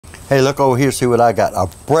Hey, look over here, see what I got. A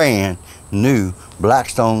brand new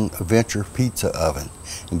Blackstone Adventure pizza oven.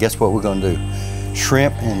 And guess what we're gonna do?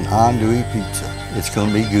 Shrimp and andouille pizza. It's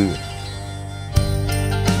gonna be good.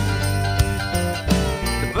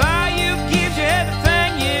 The bayou gives you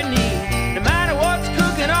everything you need, no matter what's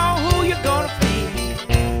cooking or who you're gonna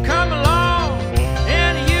feed. Come along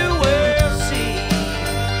and you will see.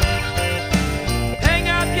 Hang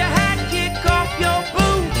up your hat, kick off your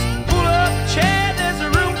boots, pull up a chair, there's a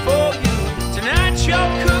room for you. Tonight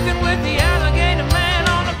you're cooking with the alligator man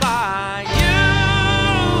on the bayou.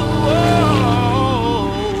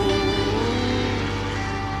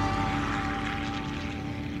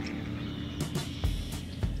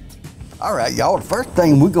 All right, y'all, the first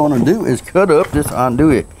thing we're gonna do is cut up this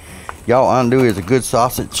andouille. Y'all, andouille is a good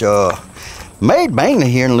sausage, made mainly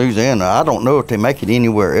here in Louisiana. I don't know if they make it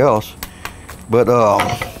anywhere else, but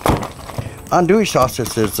andouille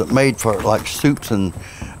sausage is made for like soups and,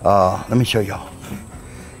 let me show y'all.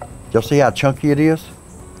 Y'all see how chunky it is?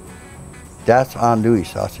 That's andouille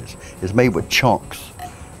sausage. It's made with chunks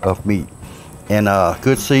of meat. And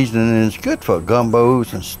good seasoning, and it's good for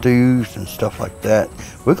gumbos and stews and stuff like that.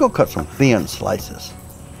 We're gonna cut some thin slices.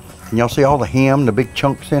 And y'all see all the ham, the big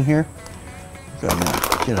chunks in here? Get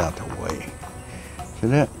out the way. See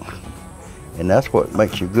that? And that's what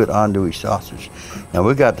makes you good andouille sausage. Now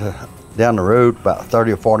we got down the road about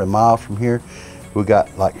 30 or 40 miles from here, we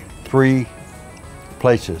got like 3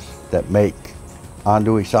 places that make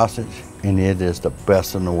andouille sausage, and it is the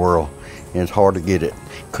best in the world. And it's hard to get it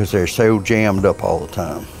because they're so jammed up all the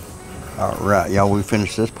time. All right, y'all, we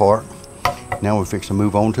finished this part. Now we're fixing to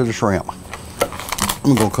move on to the shrimp.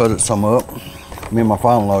 I'm gonna cut it some up. Me and my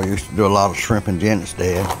father-in-law used to do a lot of shrimp and Janet's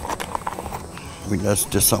dad. That's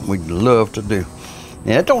just something we love to do.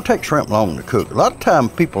 And it don't take shrimp long to cook. A lot of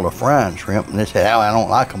times people are frying shrimp and they say, oh, I don't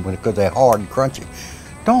like them because they're hard and crunchy.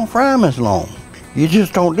 Don't fry them as long. You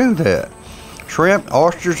just don't do that. Shrimp,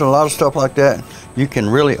 oysters, a lot of stuff like that, you can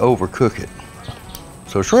really overcook it.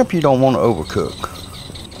 So shrimp you don't want to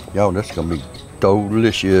overcook. Y'all, this is gonna be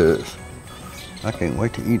delicious. I can't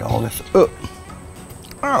wait to eat all this up.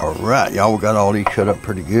 All right, y'all, we got all these cut up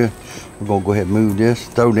pretty good. We're gonna go ahead and move this,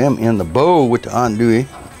 throw them in the bowl with the andouille.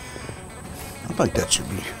 I think that should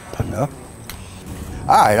be enough.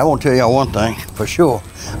 All right, I want to tell y'all one thing for sure.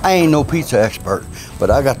 I ain't no pizza expert, but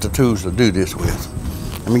I got the tools to do this with.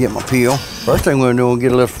 Let me get my peel. First thing we're gonna do, we'll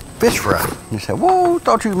get a little fish fry. You say, whoa,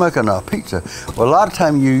 thought you was making a pizza. Well, a lot of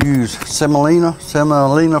time you use semolina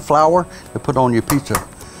flour to put on your pizza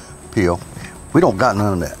peel. We don't got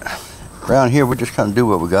none of that. Around here, we just kind of do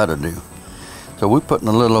what we gotta do. So we're putting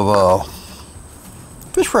a little of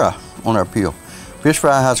fish fry on our peel. Fish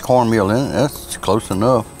fry has cornmeal in it, that's close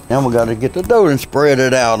enough. Now we gotta get the dough and spread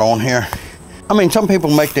it out on here. I mean, some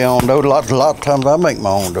people make their own dough. A lot of times I make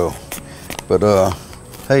my own dough. But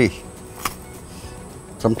hey,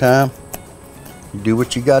 sometimes you do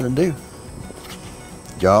what you gotta do.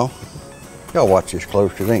 Y'all watch this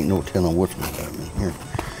close, because ain't no telling what's gonna happen here.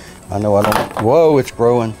 I know I don't, whoa, it's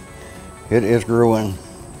growing. It is growing.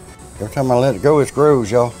 Every time I let it go, it grows,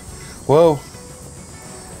 y'all. Whoa.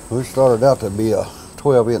 We started out to be a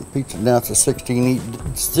 12-inch pizza, now it's a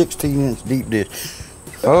 16-inch deep dish.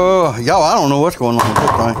 Oh, y'all, I don't know what's going on with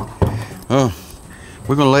this thing.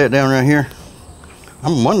 We're gonna lay it down right here.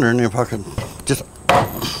 I'm wondering if I could just,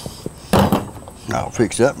 I'll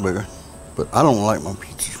fix that bigger. But I don't like my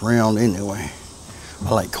pizzas round anyway. I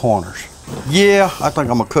like corners. Yeah, I think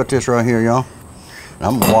I'm gonna cut this right here, y'all. And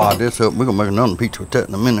I'm gonna wire this up. We're gonna make another pizza with that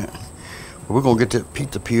in a minute. But we're gonna get that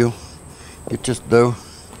pizza peel, get this dough,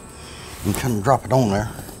 and kind of drop it on there.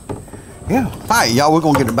 Yeah. All right, y'all, we're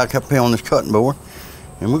gonna get it back up here on this cutting board.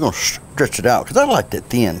 And we're gonna stretch it out, because I like that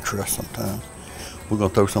thin crust sometimes. We're gonna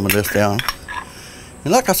throw some of this down.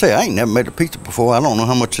 And like I say, I ain't never made a pizza before. I don't know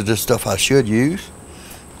how much of this stuff I should use.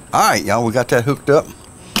 All right, y'all, we got that hooked up.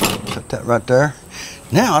 Put that right there.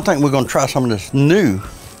 Now I think we're gonna try some of this new,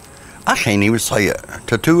 I can't even say it,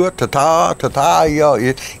 tata, y'all.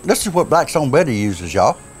 This is what Blackstone Betty uses,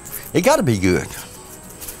 y'all. It gotta be good.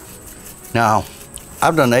 Now,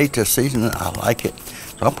 I've done 8 this season, and I like it.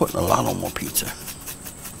 So I'm putting a lot on my pizza.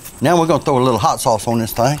 Now we're gonna throw a little hot sauce on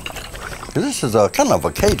this thing. This is a kind of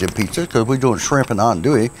a Cajun pizza, because we're doing shrimp and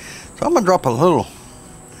andouille. So I'm gonna drop a little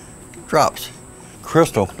drops.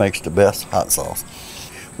 Crystal makes the best hot sauce.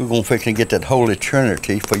 We're gonna fix and get that Holy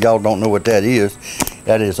Trinity. For y'all don't know what that is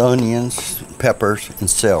onions, peppers, and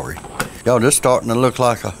celery. Y'all, this starting to look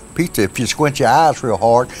like a pizza. If you squint your eyes real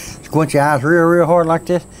hard, real hard like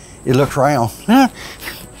this, it looks round.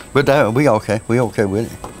 But we okay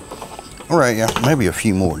with it. All right, yeah, maybe a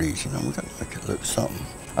few more of these, you know, we gotta make it look something.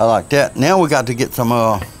 I like that. Now we got to get some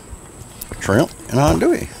shrimp, and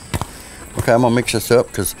andouille. Okay, I'm gonna mix this up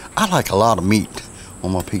because I like a lot of meat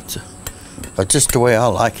on my pizza. That's just the way I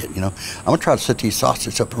like it, you know. I'm gonna try to set these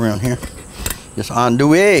sausages up around here. Just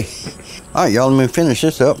andouille. All right, y'all, let me finish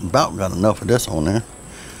this up. About got enough of this on there.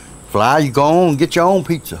 Fly, you go on and get your own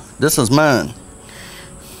pizza. This is mine.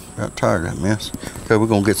 Got tired of that mess. Okay, we're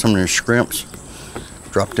gonna get some of these shrimps.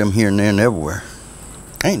 Drop them here and there and everywhere.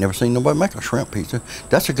 I ain't never seen nobody make a shrimp pizza.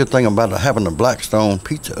 That's a good thing about having a Blackstone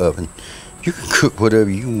pizza oven. You can cook whatever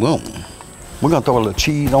you want. We're gonna throw a little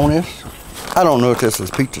cheese on this. I don't know if this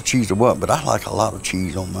is pizza cheese or what, but I like a lot of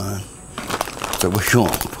cheese on mine. So we're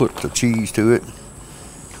gonna put the cheese to it.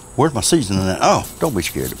 Where's my seasoning at? Oh, don't be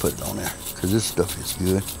scared to put it on there, because this stuff is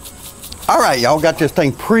good. All right, y'all got this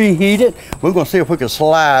thing preheated. We're gonna see if we can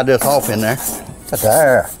slide this off in there.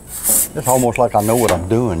 There. It's almost like I know what I'm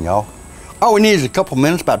doing, y'all. All we need is a couple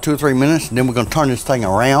minutes, about 2 or 3 minutes, and then we're gonna turn this thing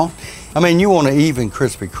around. I mean, you want an even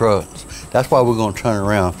crispy crust. That's why we're gonna turn it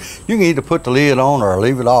around. You can either put the lid on or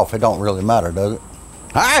leave it off. It don't really matter, does it?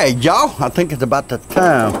 All right, y'all, I think it's about the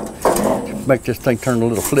time to make this thing turn a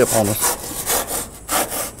little flip on us.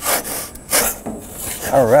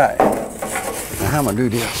 All right, now how am I gonna do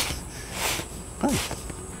this? Hey.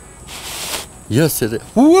 Yes, it is.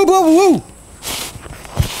 Woo, woo, woo, woo.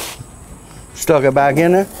 Stuck it back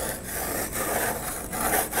in there.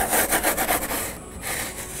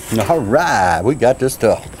 All right, we got this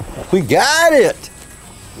stuff. We got it.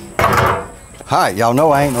 All right, y'all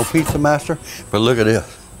know I ain't no pizza master, but look at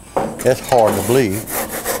this. That's hard to believe.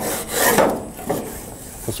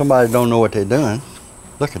 For somebody that don't know what they're doing,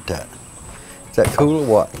 look at that. Is that cool or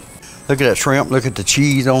what? Look at that shrimp. Look at the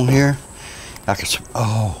cheese on here. I can,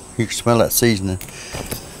 oh, you can smell that seasoning.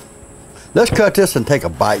 Let's cut this and take a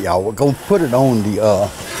bite, y'all. We're gonna put it on the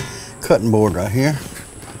cutting board right here.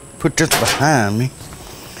 Put this behind me.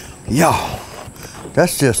 Y'all,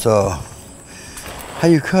 that's just how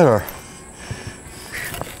you cut her.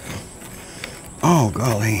 Oh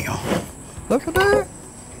golly, y'all. Look at that.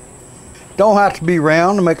 Don't have to be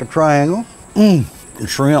round to make a triangle.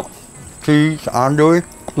 Shrimp, cheese, andouille.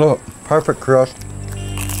 Look, perfect crust.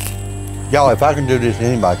 Y'all, if I can do this,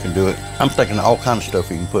 anybody can do it. I'm thinking of all kinds of stuff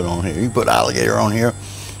you can put on here. You can put alligator on here.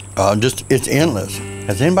 It's endless.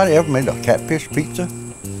 Has anybody ever made a catfish pizza?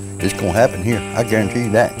 It's gonna happen here. I guarantee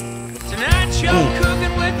you that. Tonight you're